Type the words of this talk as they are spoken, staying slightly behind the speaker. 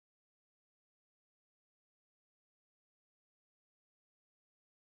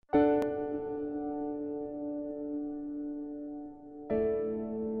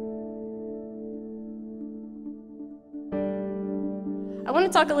I want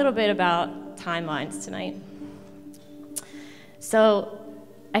to talk a little bit about timelines tonight. So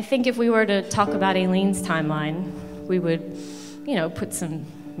I think if we were to talk about Aileen's timeline, we would, put some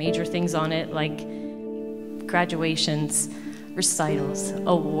major things on it, like graduations, recitals,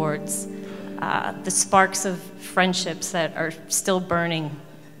 awards, the sparks of friendships that are still burning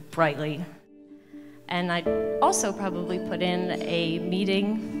brightly. And I'd also probably put in a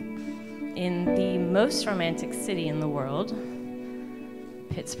meeting in the most romantic city in the world,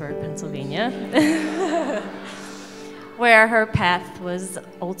 Pittsburgh, Pennsylvania, where her path was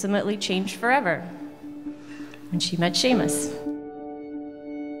ultimately changed forever when she met Seamus.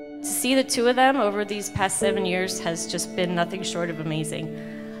 To see the two of them over these past 7 years has just been nothing short of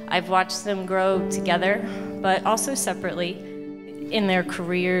amazing. I've watched them grow together, but also separately in their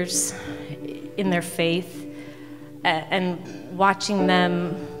careers, in their faith, and watching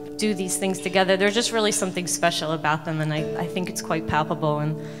them do these things together. There's just really something special about them, and I think it's quite palpable.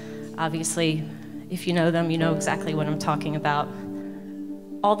 And obviously, if you know them, you know exactly what I'm talking about.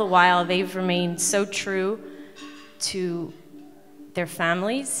 All the while, they've remained so true to their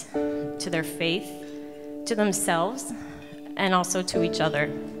families, to their faith, to themselves, and also to each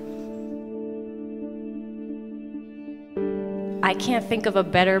other. I can't think of a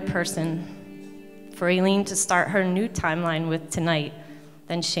better person for Aileen to start her new timeline with tonight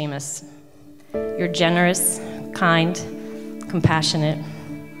than Seamus. You're generous, kind, compassionate,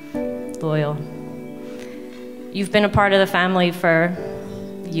 loyal. You've been a part of the family for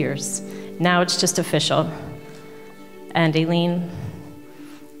years. Now it's just official. And Aileen,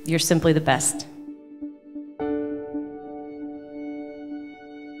 you're simply the best.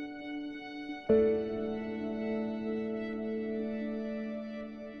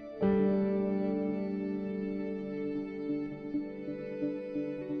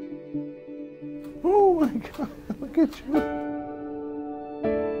 Oh my God, look at you.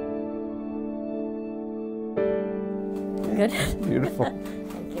 Good? Beautiful.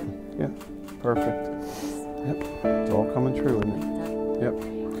 Thank you. Yeah, perfect. Yep, it's all coming true, isn't it? Yep.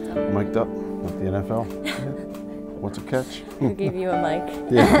 Mic'd up with the NFL. Yeah. What's a catch? Who gave you a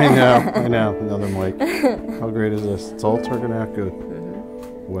mic? Yeah, I know, another mic. How great is this? It's all turning out good.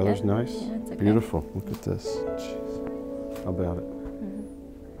 Mm-hmm. Weather's nice. Yeah, it's okay. Beautiful. Look at this. Jeez. How about it?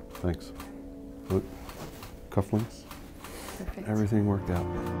 Mm-hmm. Thanks. Look, cufflinks. Perfect. Everything worked out.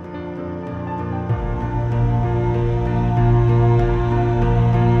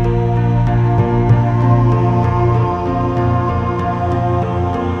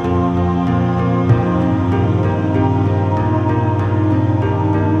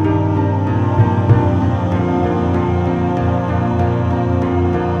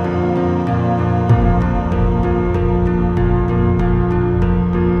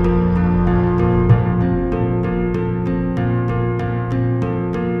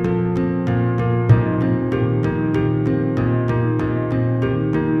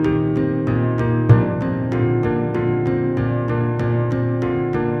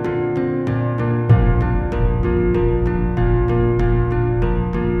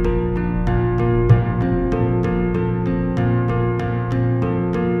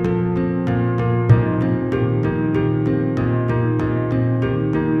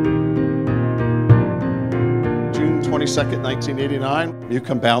 June 22nd, 1989, you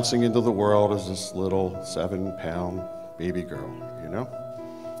come bouncing into the world as this little 7-pound baby girl,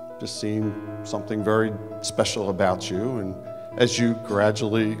 Just seeing something very special about you, and as you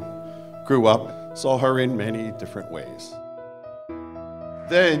gradually grew up, saw her in many different ways.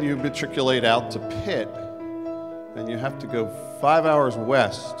 Then you matriculate out to Pitt, and you have to go 5 hours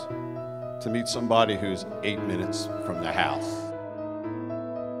west to meet somebody who's 8 minutes from the house.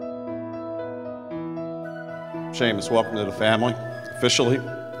 Seamus, welcome to the family, officially,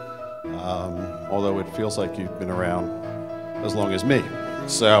 although it feels like you've been around as long as me.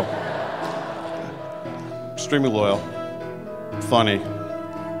 So, extremely loyal, funny,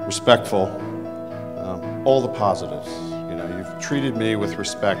 respectful, all the positives. You've treated me with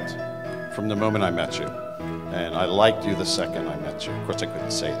respect from the moment I met you, and I liked you the second I met you. Of course, I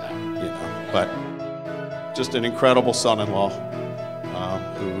couldn't say that, but just an incredible son-in-law.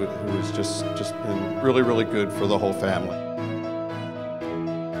 Who has just been really, really good for the whole family.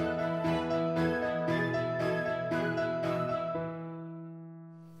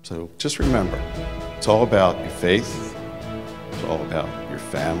 So just remember, it's all about your faith, it's all about your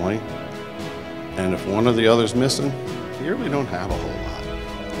family, and if one or the other's missing, you really don't have a whole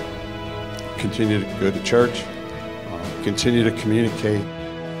lot. Continue to go to church, continue to communicate,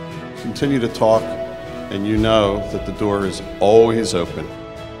 continue to talk, and you know that the door is always open.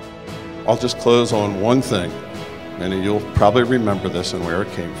 I'll just close on one thing, and you'll probably remember this and where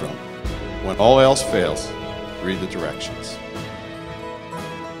it came from. When all else fails, read the directions.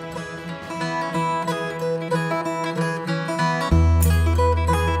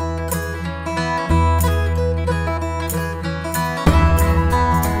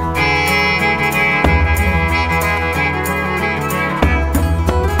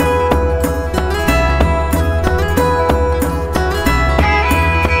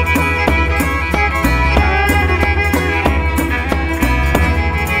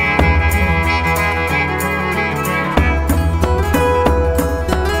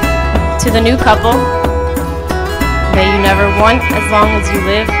 To the new couple, may you never want as long as you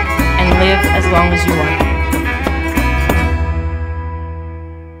live, and live as long as you want.